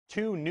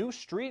Two new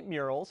street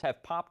murals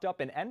have popped up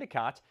in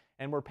Endicott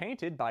and were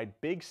painted by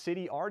big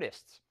city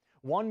artists.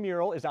 One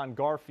mural is on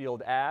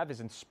Garfield Ave,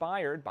 is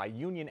inspired by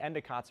Union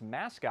Endicott's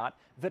mascot,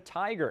 the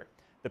tiger.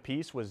 The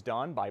piece was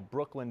done by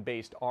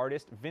Brooklyn-based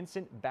artist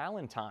Vincent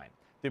Ballantyne.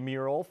 The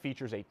mural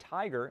features a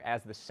tiger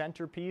as the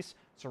centerpiece,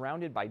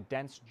 surrounded by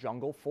dense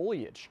jungle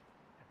foliage.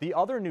 The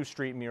other new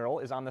street mural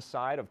is on the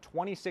side of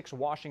 26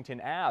 Washington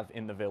Ave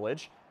in the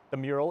village. The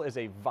mural is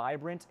a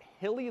vibrant,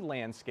 hilly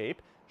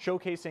landscape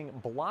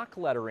showcasing block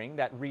lettering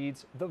that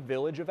reads, "The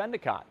Village of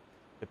Endicott."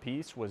 The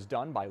piece was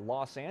done by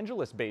Los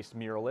Angeles-based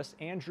muralist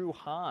Andrew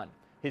Hahn.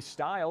 His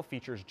style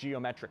features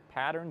geometric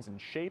patterns and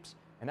shapes,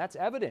 and that's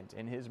evident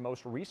in his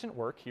most recent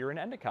work here in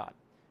Endicott.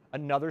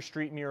 Another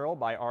street mural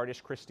by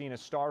artist Christina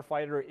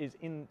Starfighter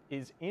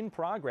is in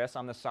progress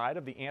on the side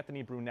of the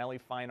Anthony Brunelli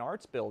Fine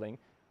Arts Building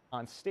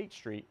on State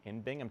Street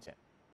in Binghamton.